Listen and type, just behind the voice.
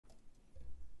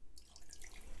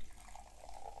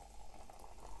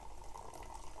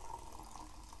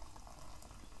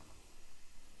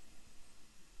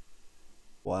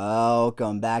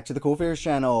welcome back to the Cool Figures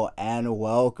channel, and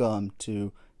welcome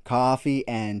to Coffee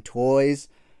and Toys,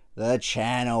 the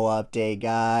channel update,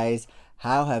 guys.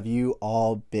 How have you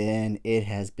all been? It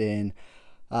has been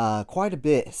quite a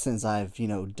bit since I've,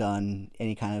 done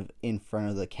any kind of in front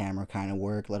of the camera kind of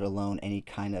work, let alone any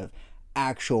kind of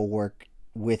actual work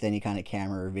with any kind of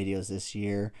camera or videos this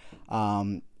year.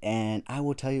 And I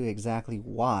will tell you exactly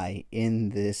why in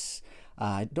this.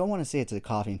 I don't want to say it's a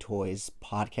Coffee and Toys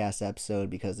podcast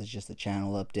episode because it's just a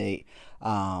channel update,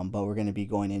 but we're going to be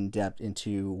going in depth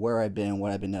into where I've been,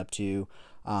 what I've been up to,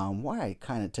 why I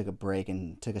kind of took a break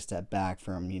and took a step back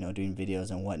from, doing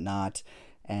videos and whatnot,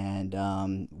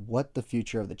 and what the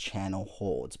future of the channel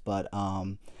holds. But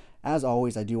as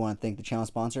always, I do want to thank the channel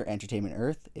sponsor, Entertainment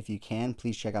Earth. If you can,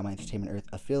 please check out my Entertainment Earth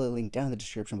affiliate link down in the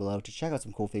description below to check out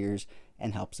some cool figures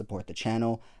and help support the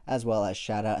channel, as well as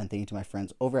shout out and thank you to my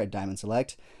friends over at Diamond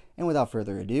Select. And without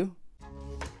further ado,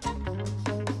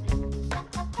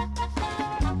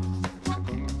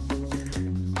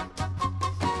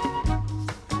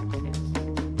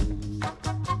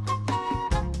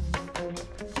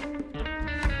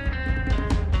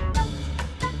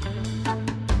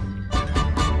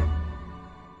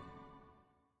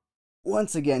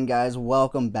 once again, guys,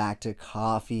 welcome back to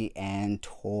Coffee and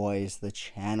Toys, the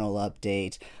channel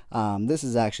update. This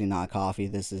is actually not coffee.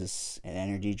 This is an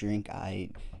energy drink. I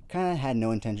kind of had no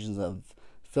intentions of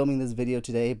filming this video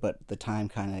today, but the time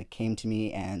kind of came to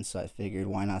me, and so I figured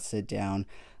why not sit down,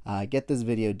 get this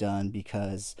video done,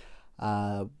 because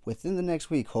within the next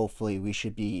week, hopefully, we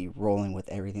should be rolling with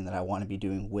everything that I want to be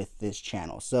doing with this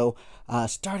channel. So,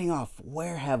 starting off,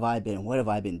 where have I been? What have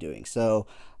I been doing? So,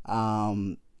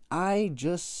 I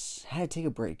just had to take a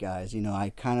break, guys.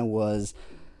 I kind of was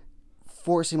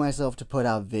forcing myself to put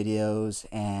out videos,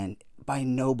 and by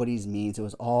nobody's means, it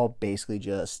was all basically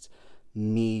just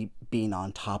me being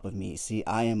on top of me. See,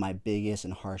 I am my biggest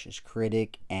and harshest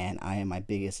critic, and I am my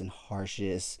biggest and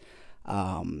harshest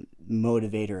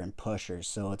motivator and pusher.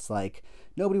 So it's like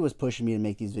nobody was pushing me to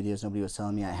make these videos. Nobody was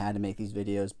telling me I had to make these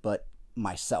videos, but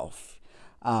myself.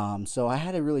 So I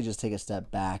had to really just take a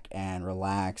step back and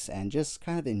relax and just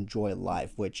kind of enjoy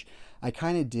life, which I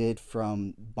kind of did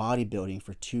from bodybuilding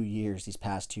for 2 years, these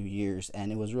past 2 years,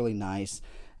 and it was really nice.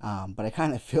 But I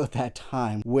kind of filled that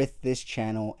time with this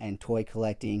channel and toy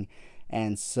collecting.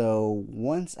 And so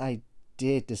once I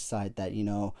did decide that,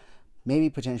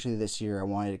 maybe potentially this year I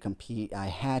wanted to compete, I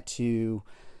had to,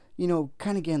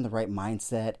 kind of get in the right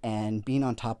mindset, and being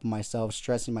on top of myself,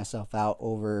 stressing myself out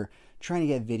over trying to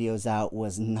get videos out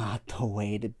was not the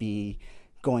way to be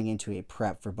going into a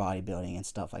prep for bodybuilding and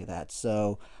stuff like that.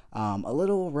 So a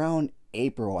little around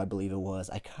April, I believe it was,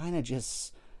 I kind of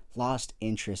just lost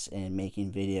interest in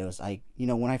making videos.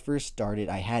 When I first started,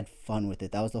 I had fun with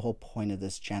it. That was the whole point of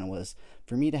this channel, was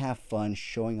for me to have fun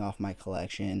showing off my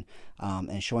collection,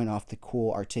 and showing off the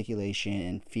cool articulation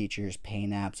and features,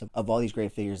 paint apps of all these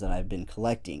great figures that I've been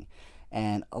collecting.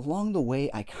 And along the way,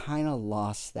 I kind of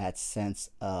lost that sense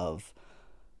of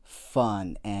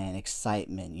fun and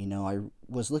excitement. I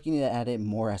was looking at it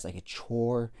more as like a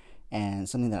chore and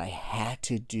something that I had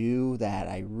to do that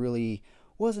I really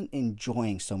wasn't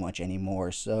enjoying so much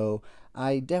anymore. So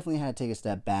I definitely had to take a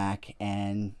step back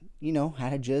and, had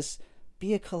to just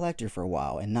be a collector for a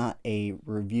while and not a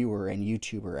reviewer and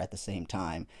YouTuber at the same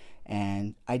time.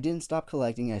 And I didn't stop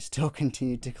collecting. I still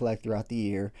continued to collect throughout the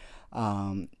year.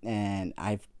 And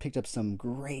I've picked up some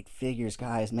great figures,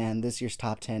 guys. Man, this year's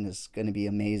top 10 is going to be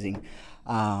amazing.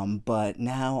 But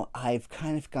now I've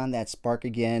kind of gotten that spark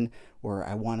again where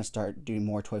I want to start doing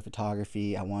more toy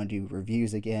photography. I want to do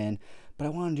reviews again, but I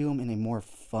want to do them in a more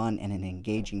fun and an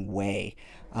engaging way.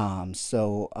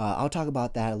 So I'll talk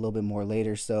about that a little bit more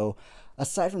later. So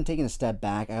aside from taking a step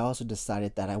back, I also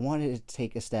decided that I wanted to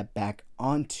take a step back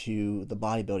onto the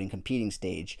bodybuilding competing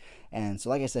stage. And so,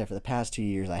 like I said, for the past 2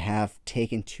 years, I have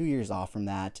taken 2 years off from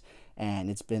that, and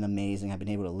it's been amazing. I've been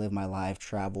able to live my life,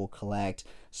 travel, collect,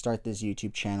 start this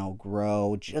YouTube channel,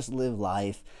 grow, just live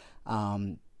life.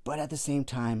 But at the same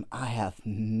time, I have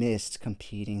missed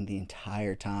competing the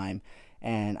entire time.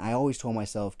 And I always told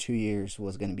myself 2 years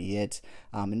was going to be it.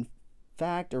 In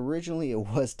fact, originally it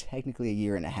was technically a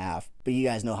year and a half. But you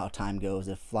guys know how time goes.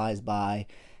 It flies by.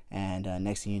 And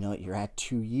next thing you know, you're at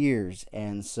 2 years.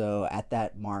 And so at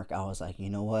that mark, I was like, you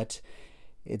know what?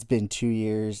 It's been 2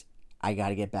 years. I got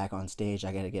to get back on stage.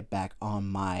 I got to get back on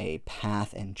my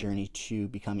path and journey to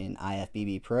becoming an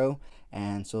IFBB pro.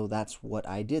 And so that's what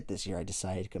I did this year. I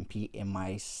decided to compete in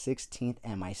my 16th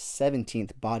and my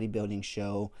 17th bodybuilding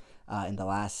show in the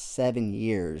last 7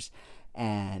 years.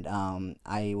 And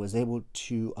I was able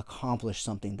to accomplish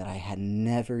something that I had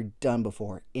never done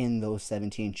before in those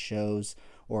 17 shows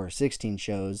or 16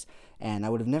 shows, and I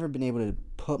would have never been able to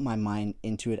put my mind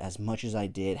into it as much as I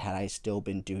did had I still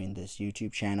been doing this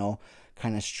YouTube channel,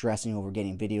 kind of stressing over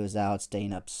getting videos out,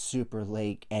 staying up super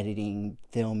late, editing,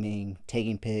 filming,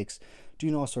 taking pics,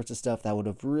 doing all sorts of stuff that would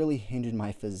have really hindered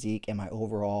my physique and my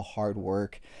overall hard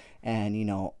work and,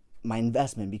 my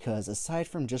investment. Because aside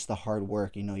from just the hard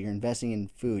work, you're investing in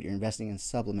food, you're investing in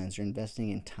supplements, you're investing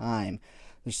in time.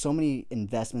 There's so many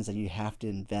investments that you have to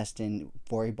invest in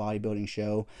for a bodybuilding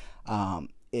show.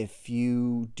 If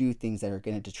you do things that are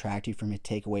going to detract you from it,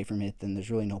 take away from it, then there's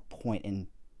really no point in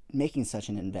making such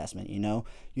an investment.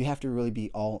 You have to really be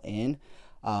all in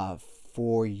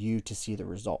for you to see the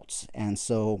results. And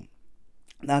so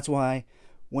that's why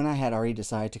when I had already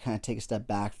decided to kind of take a step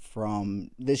back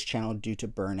from this channel due to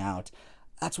burnout,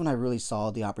 that's when I really saw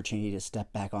the opportunity to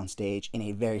step back on stage in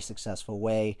a very successful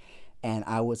way. And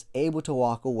I was able to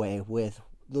walk away with,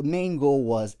 the main goal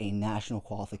was a national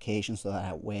qualification, so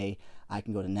that way I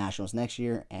can go to nationals next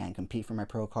year and compete for my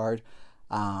pro card.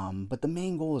 But the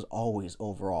main goal is always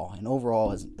overall, and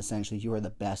overall is essentially you are the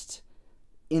best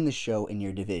in the show in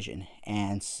your division.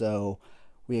 And so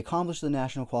we accomplished the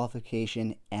national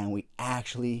qualification, and we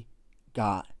actually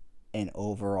got an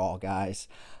overall, guys.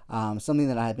 Something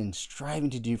that I've been striving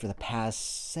to do for the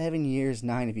past 7 years,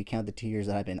 9 if you count the 2 years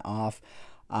that I've been off.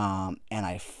 And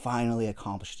I finally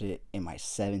accomplished it in my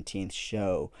 17th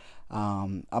show.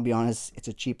 I'll be honest, it's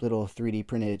a cheap little 3D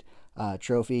printed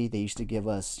trophy. They used to give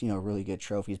us, really good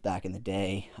trophies back in the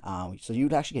day. So you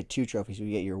would actually get 2 trophies. You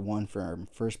would get your one for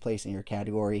first place in your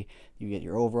category, you get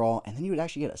your overall, and then you would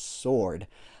actually get a sword.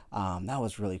 That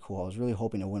was really cool. I was really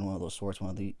hoping to win one of those swords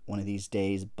one of these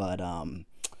days, but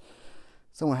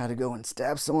someone had to go and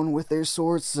stab someone with their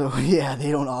sword, so yeah,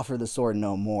 they don't offer the sword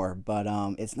no more. But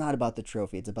it's not about the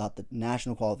trophy, it's about the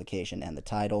national qualification and the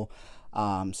title.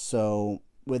 So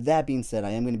with that being said,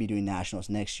 I am going to be doing nationals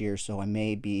next year, so I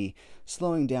may be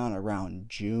slowing down around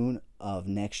June of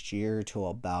next year till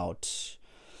about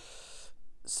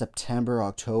September,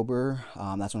 October.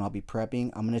 That's when I'll be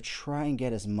prepping. I'm going to try and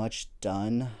get as much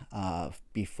done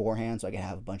beforehand so I can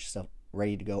have a bunch of stuff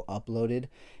ready to go uploaded,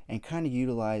 and kind of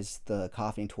utilize the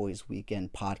Coffee and Toys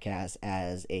Weekend podcast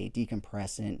as a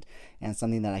decompressant and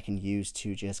something that I can use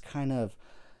to just kind of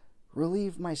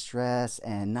relieve my stress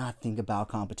and not think about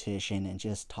competition and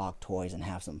just talk toys and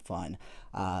have some fun.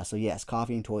 So yes,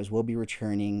 Coffee and Toys will be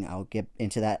returning. I'll get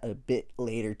into that a bit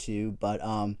later too, but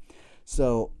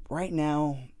so right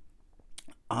now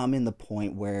I'm in the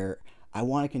point where I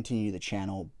want to continue the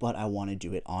channel, but I want to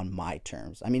do it on my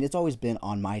terms. I mean, it's always been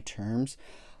on my terms,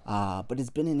 but it's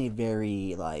been in a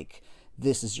very,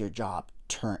 this is your job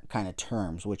kind of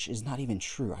terms, which is not even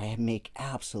true. I make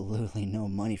absolutely no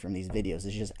money from these videos.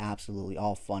 It's just absolutely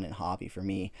all fun and hobby for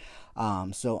me.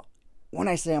 So when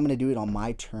I say I'm going to do it on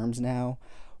my terms now,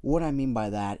 what I mean by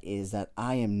that is that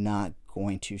I am not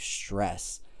going to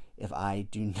stress if I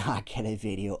do not get a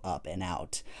video up and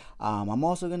out. I'm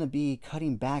also going to be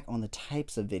cutting back on the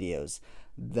types of videos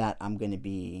that I'm going to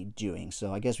be doing.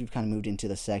 So I guess we've kind of moved into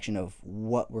the section of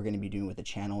what we're going to be doing with the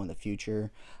channel in the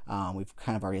future. We've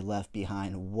kind of already left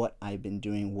behind what I've been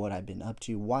doing, what I've been up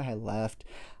to, why I left,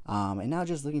 and now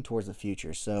just looking towards the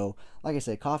future. So like I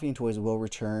said, Coffee and Toys will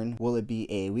return. Will it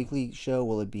be a weekly show?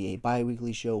 Will it be a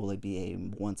bi-weekly show? Will it be a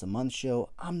once a month show?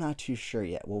 I'm not too sure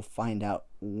yet. We'll find out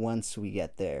once we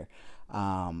get there.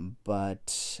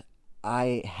 But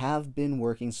I have been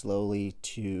working slowly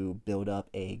to build up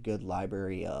a good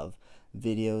library of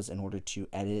videos in order to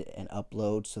edit and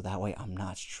upload, so that way I'm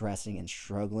not stressing and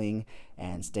struggling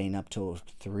and staying up till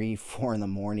 3, 4 in the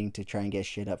morning to try and get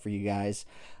shit up for you guys.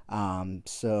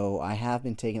 So I have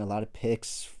been taking a lot of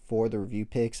pics for the review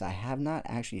pics. I have not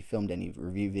actually filmed any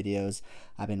review videos.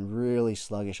 I've been really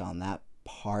sluggish on that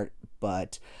part,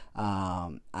 but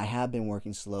I have been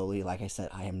working slowly. Like I said,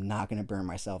 I am not going to burn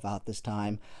myself out this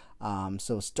time.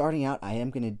 So starting out, I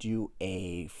am going to do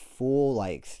a full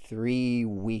 3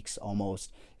 weeks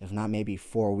almost, if not maybe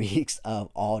 4 weeks of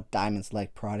all Diamond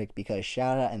Select product, because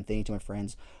shout out and thank you to my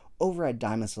friends over at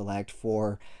Diamond Select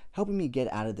for helping me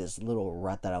get out of this little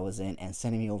rut that I was in and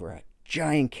sending me over a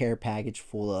giant care package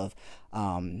full of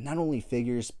not only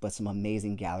figures but some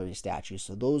amazing gallery statues.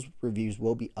 So those reviews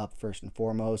will be up first and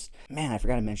foremost. Man, I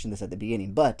forgot to mention this at the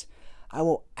beginning, but I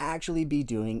will actually be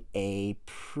doing a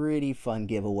pretty fun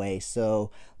giveaway. So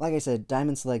like I said,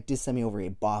 Diamond Select did send me over a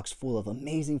box full of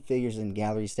amazing figures and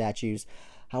gallery statues.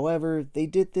 However, they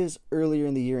did this earlier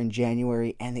in the year in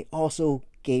January, and they also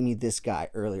gave me this guy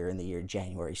earlier in the year,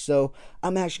 January. So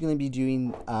I'm actually going to be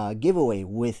doing a giveaway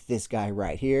with this guy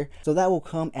right here. So that will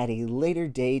come at a later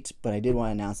date, but I did want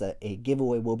to announce that a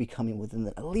giveaway will be coming within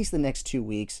at least the next 2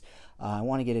 weeks. I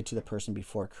want to get it to the person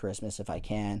before Christmas if I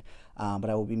can, but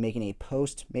I will be making a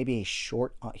post, maybe a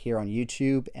short here on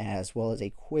YouTube, as well as a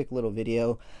quick little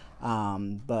video.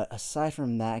 But aside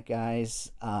from that,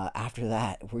 guys, after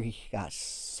that, we got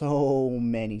so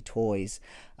many toys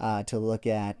to look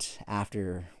at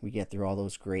after we get through all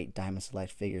those great Diamond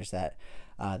Select figures that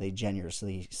they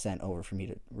generously sent over for me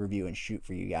to review and shoot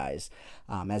for you guys.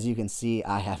 As you can see,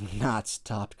 I have not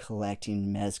stopped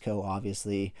collecting Mezco,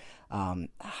 obviously. I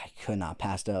could not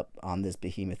pass up on this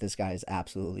behemoth. This guy is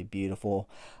absolutely beautiful.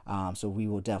 So we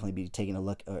will definitely be taking a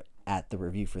look at the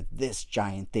review for this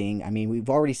giant thing. I mean, we've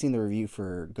already seen the review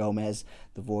for Gomez,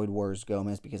 the Void Wars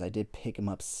Gomez, because I did pick him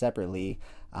up separately.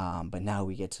 But now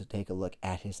we get to take a look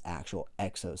at his actual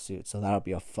exosuit. So that'll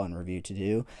be a fun review to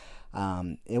do.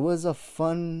 It was a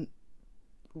fun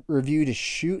review to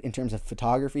shoot in terms of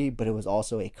photography, but it was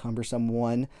also a cumbersome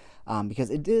one because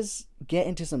it does get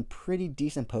into some pretty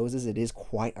decent poses. It is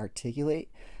quite articulate.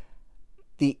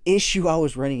 The issue I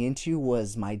was running into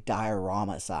was my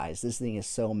diorama size. This thing is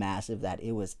so massive that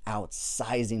it was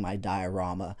outsizing my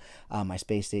diorama, my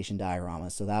space station diorama.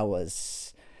 So that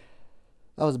was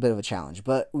a bit of a challenge,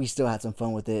 but we still had some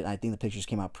fun with it. I think the pictures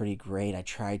came out pretty great. I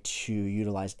tried to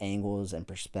utilize angles and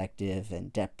perspective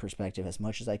and depth perspective as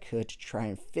much as I could to try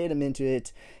and fit them into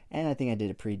it, and I think I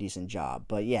did a pretty decent job.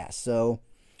 But yeah, so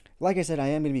like I said, I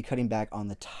am going to be cutting back on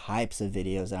the types of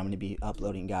videos that I'm going to be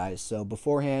uploading, guys. So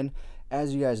beforehand,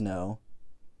 as you guys know,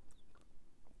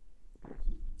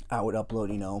 I would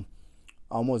upload,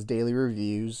 almost daily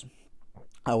reviews.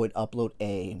 I would upload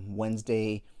a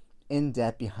Wednesday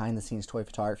in-depth behind-the-scenes toy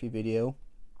photography video,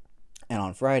 and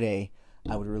on Friday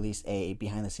I would release a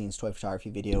behind-the-scenes toy photography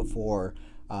video for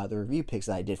the review picks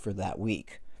that I did for that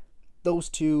week. Those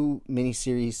two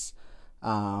mini-series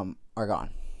are gone.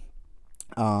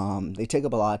 They take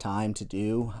up a lot of time to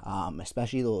do,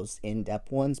 especially those in-depth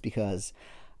ones, because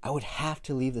I would have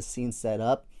to leave the scene set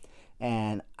up,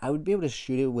 and I would be able to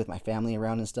shoot it with my family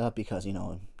around and stuff because,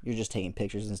 you're just taking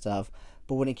pictures and stuff.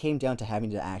 But when it came down to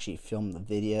having to actually film the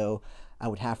video, I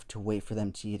would have to wait for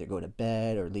them to either go to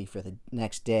bed or leave for the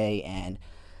next day, and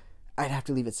I'd have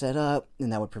to leave it set up,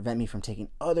 and that would prevent me from taking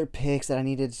other pics that I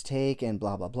needed to take and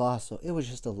blah, blah, blah. So it was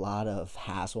just a lot of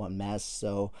hassle and mess.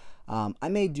 So I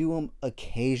may do them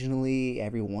occasionally,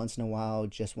 every once in a while,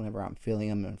 just whenever I'm feeling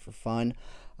them and for fun.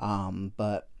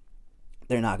 But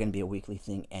they're not going to be a weekly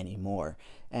thing anymore.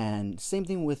 And same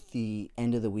thing with the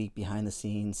end of the week behind the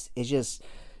scenes.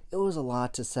 It was a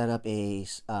lot to set up a,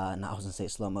 not I was going to say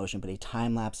slow motion, but a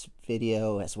time-lapse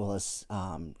video as well as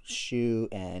shoot.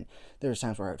 And there were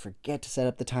times where I'd forget to set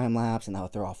up the time-lapse, and that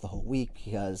would throw off the whole week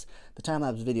because the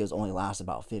time-lapse videos only last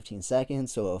about 15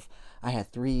 seconds. So if I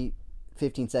had 3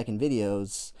 15-second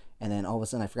videos and then all of a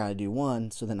sudden I forgot to do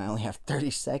one, so then I only have 30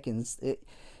 seconds,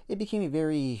 it became a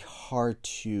very hard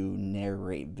to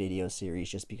narrate video series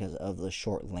just because of the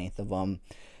short length of them.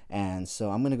 And so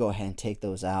I'm going to go ahead and take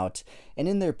those out, and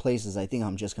in their places I think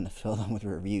I'm just going to fill them with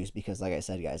reviews because, like I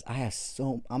said, guys,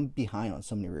 I'm behind on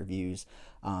so many reviews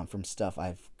from stuff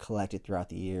I've collected throughout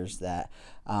the years that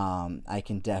I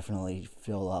can definitely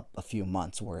fill up a few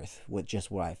months worth with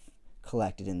just what I've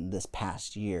collected in this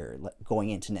past year going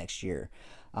into next year.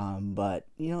 But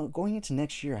going into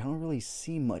next year, I don't really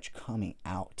see much coming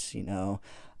out.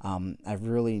 I've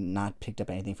really not picked up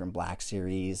anything from Black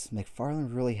Series.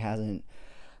 McFarlane really hasn't,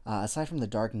 aside from the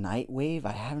Dark Knight wave,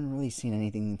 I haven't really seen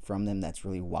anything from them that's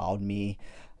really wowed me.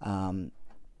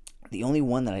 The only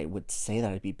one that I would say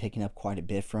that I'd be picking up quite a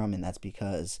bit from, and that's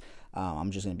because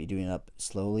I'm just going to be doing it up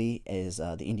slowly, is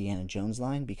the Indiana Jones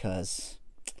line, because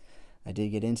I did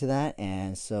get into that,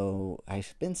 and so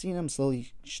I've been seeing them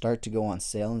slowly start to go on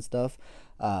sale and stuff.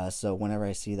 So whenever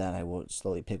I see that, I will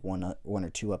slowly pick one or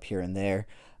two up here and there.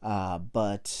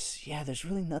 But yeah, there's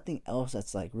really nothing else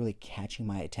that's like really catching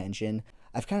my attention.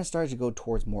 I've kind of started to go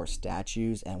towards more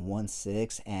statues and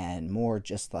 1/6 and more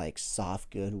just like soft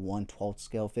good 1/12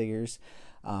 scale figures.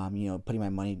 Putting my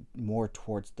money more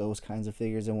towards those kinds of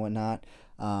figures and whatnot.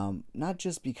 Not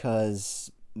just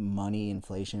because money,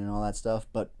 inflation, and all that stuff,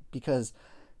 but because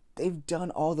they've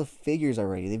done all the figures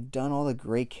already. They've done all the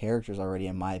great characters already,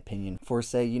 in my opinion. For,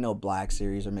 say, Black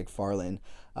Series or McFarlane,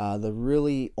 the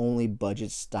really only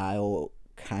budget style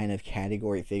kind of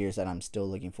category figures that I'm still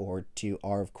looking forward to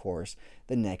are, of course,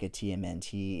 the NECA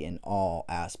TMNT in all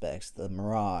aspects. The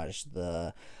Mirage,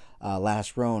 the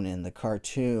Last Ronin, the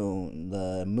cartoon,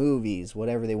 the movies,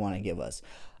 whatever they want to give us.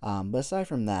 But aside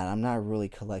from that, I'm not really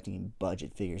collecting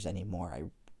budget figures anymore.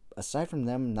 Aside from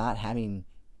them not having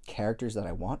characters that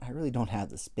I want, I really don't have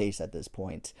the space at this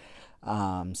point.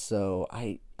 So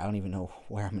I don't even know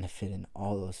where I'm gonna fit in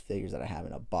all those figures that I have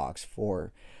in a box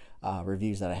for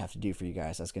reviews that I have to do for you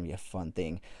guys. That's gonna be a fun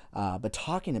thing. But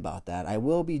talking about that, I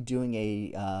will be doing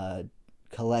a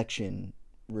collection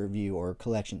review or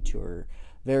collection tour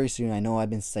very soon. I know I've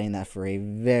been saying that for a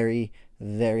very,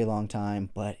 very long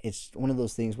time, but it's one of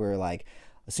those things where, like,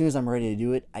 as soon as I'm ready to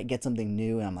do it, I get something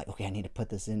new and I'm like, okay, I need to put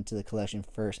this into the collection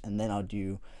first and then I'll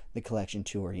do the collection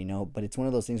tour, you know? But it's one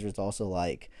of those things where it's also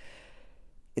like,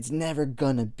 it's never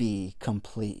gonna be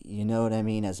complete, you know what I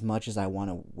mean? As much as I want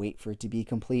to wait for it to be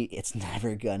complete, it's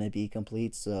never gonna be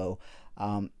complete. So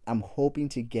I'm hoping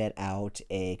to get out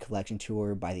a collection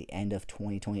tour by the end of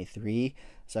 2023,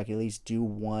 so I can at least do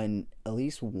one at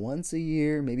least once a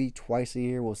year, maybe twice a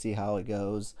year. We'll see how it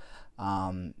goes.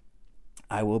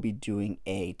 I will be doing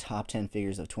a top 10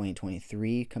 figures of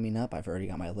 2023 coming up. I've already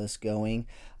got my list going.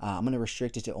 I'm going to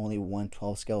restrict it to only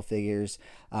 1/12 scale figures.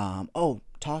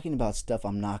 Talking about stuff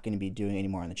I'm not going to be doing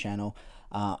anymore on the channel.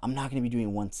 I'm not going to be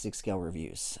doing 1/6 scale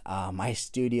reviews. My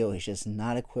studio is just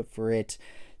not equipped for it.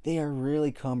 They are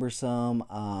really cumbersome,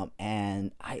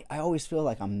 and I always feel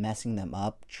like I'm messing them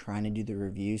up trying to do the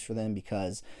reviews for them,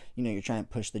 because, you know, you're trying to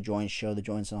push the joints, show the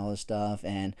joints and all this stuff,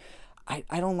 and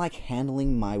I don't like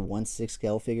handling my 1/6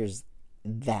 scale figures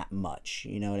that much,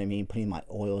 you know what I mean? Putting my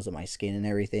oils on my skin and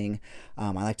everything. I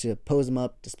like to pose them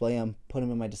up, display them, put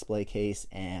them in my display case,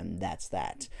 and that's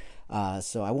that.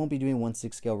 So I won't be doing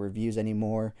 1/6 scale reviews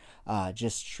anymore,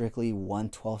 just strictly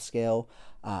 1/12 scale.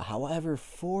 However,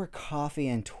 for Coffee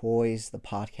and Toys, the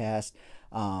podcast,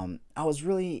 I was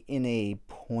really in a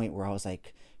point where I was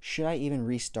like, should I even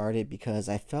restart it? Because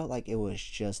I felt like it was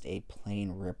just a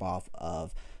plain ripoff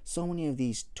of so many of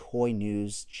these toy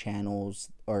news channels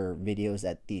or videos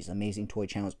that these amazing toy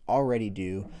channels already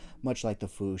do, much like the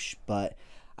Foosh. But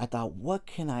I thought, what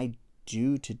can I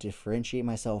do to differentiate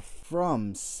myself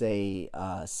from, say,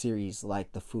 a series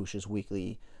like the Foosh's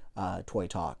weekly Toy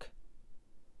Talk?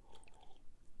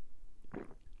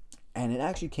 And it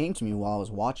actually came to me while I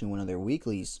was watching one of their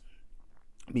weeklies,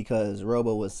 because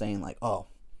Robo was saying like, oh,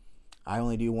 I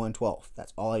only do 1/12.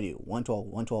 That's all I do. 1/12,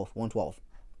 1/12, 1/12.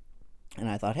 And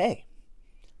I thought, hey,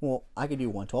 well, I could do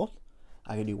 1/12.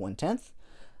 I could do 1/10.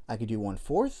 I could do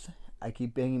 1/4. I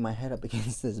keep banging my head up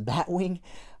against this bat wing.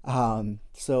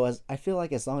 So as I feel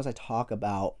like as long as I talk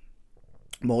about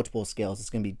multiple scales, it's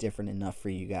going to be different enough for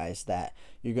you guys that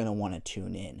you're going to want to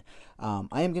tune in.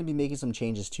 I am going to be making some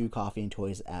changes to Coffee and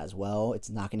Toys as well. It's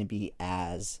not going to be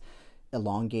as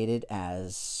elongated,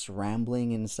 as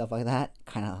rambling and stuff like that,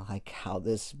 kind of like how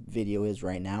this video is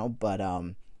right now, but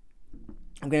I'm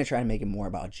going to try to make it more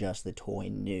about just the toy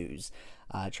news,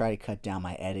 try to cut down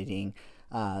my editing,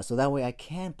 so that way I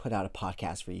can put out a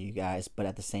podcast for you guys, but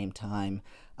at the same time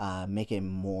make it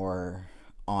more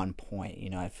on point. You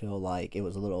know, I feel like it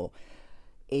was a little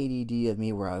ADD of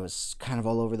me where I was kind of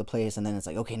all over the place, and then it's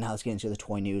like, okay, now let's get into the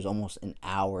toy news almost an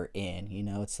hour in. You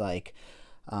know, it's like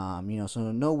so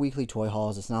no weekly toy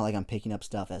hauls. It's not like I'm picking up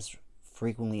stuff as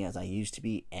frequently as I used to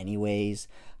be anyways.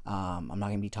 I'm not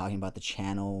going to be talking about the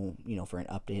channel, you know, for an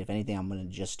update. If anything, I'm going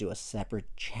to just do a separate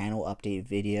channel update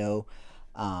video.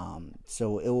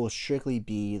 So it will strictly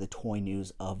be the toy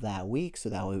news of that week, so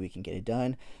that way we can get it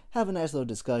done, have a nice little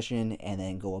discussion, and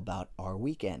then go about our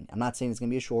weekend. I'm not saying it's going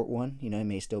to be a short one. You know, it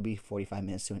may still be 45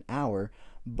 minutes to an hour,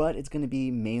 but it's going to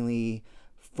be mainly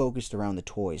focused around the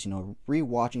toys. You know,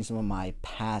 rewatching some of my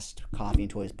past Coffee and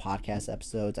Toys podcast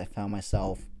episodes, I found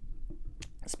myself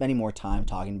spending more time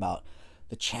talking about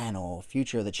the channel,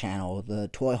 future of the channel, the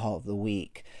toy haul of the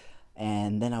week,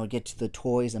 and then I would get to the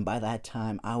toys, and by that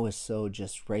time I was so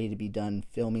just ready to be done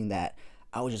filming that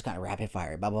I was just kind of rapid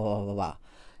fire, blah blah blah blah blah.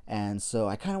 And so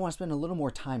I kind of want to spend a little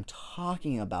more time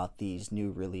talking about these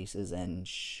new releases and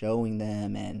showing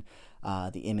them, and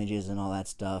the images and all that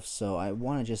stuff. So I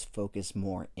want to just focus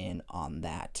more in on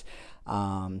that.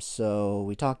 So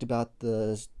we talked about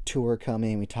the tour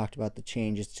coming, we talked about the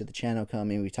changes to the channel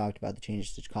coming, we talked about the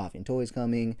changes to Coffee and Toys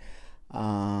coming.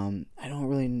 I don't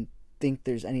really think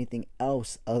there's anything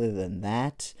else other than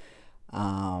that.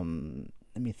 Let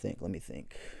me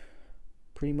think.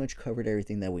 Pretty much covered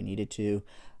everything that we needed to.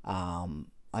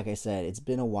 Like I said, it's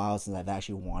been a while since I've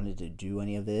actually wanted to do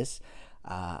any of this.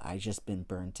 I've just been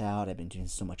burnt out. I've been doing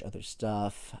so much other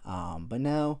stuff. But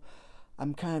now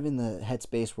I'm kind of in the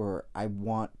headspace where I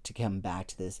want to come back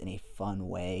to this in a fun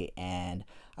way, and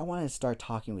I want to start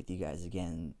talking with you guys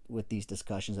again with these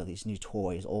discussions of these new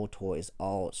toys, old toys,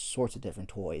 all sorts of different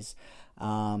toys.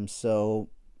 So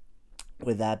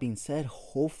with that being said,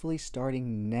 hopefully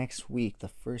starting next week, the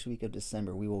first week of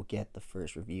December, we will get the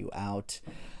first review out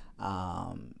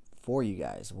for you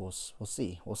guys. We'll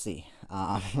see.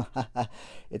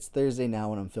 It's Thursday now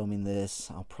when I'm filming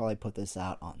this. I'll probably put this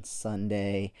out on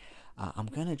Sunday. I'm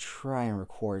gonna try and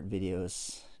record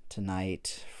videos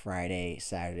tonight, Friday,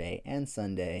 Saturday, and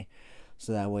Sunday,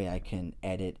 so that way I can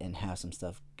edit and have some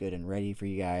stuff good and ready for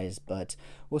you guys. But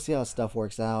we'll see how stuff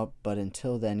works out. But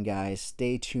until then, guys,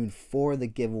 stay tuned for the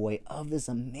giveaway of this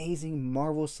amazing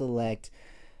Marvel Select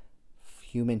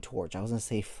Human Torch. I was gonna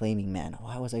say Flaming Man.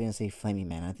 Why was I gonna say Flaming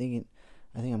Man? I think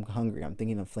I'm hungry. I'm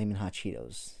thinking of Flaming Hot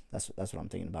Cheetos. That's what I'm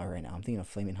thinking about right now. I'm thinking of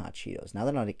Flaming Hot Cheetos. Now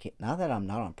that I'm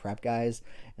not on prep, guys,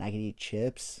 and I can eat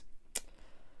chips,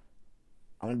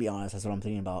 I'm gonna be honest. That's what I'm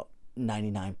thinking about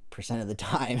 99% of the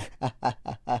time.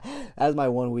 That's my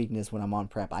one weakness when I'm on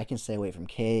prep. I can stay away from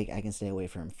cake. I can stay away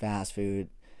from fast food.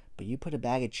 But you put a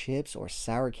bag of chips or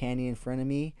sour candy in front of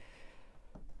me,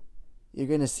 you're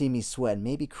gonna see me sweat,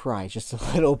 maybe cry just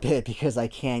a little bit because I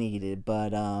can't eat it.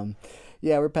 But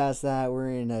yeah, we're past that.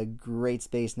 We're in a great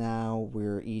space now.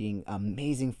 We're eating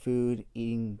amazing food,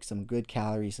 eating some good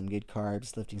calories, some good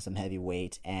carbs, lifting some heavy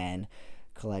weight, and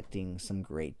collecting some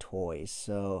great toys.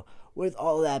 So with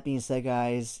all of that being said,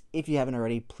 guys, if you haven't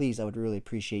already, please, I would really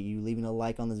appreciate you leaving a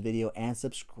like on this video and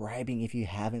subscribing if you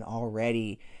haven't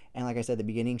already. And like I said at the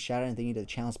beginning, shout out and thank you to the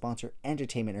channel sponsor,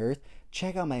 Entertainment Earth.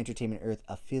 Check out my Entertainment Earth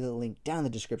affiliate link down in the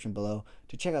description below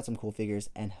to check out some cool figures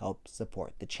and help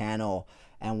support the channel.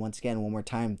 And once again, one more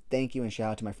time, thank you and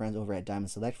shout out to my friends over at Diamond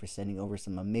Select for sending over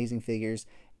some amazing figures,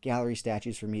 gallery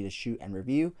statues for me to shoot and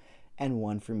review, and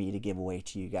one for me to give away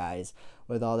to you guys.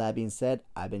 With all that being said,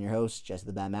 I've been your host, Jesse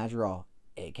the Bat Madrigal,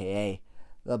 aka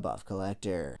the Buff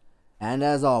Collector. And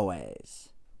as always,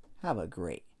 have a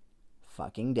great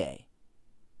fucking day.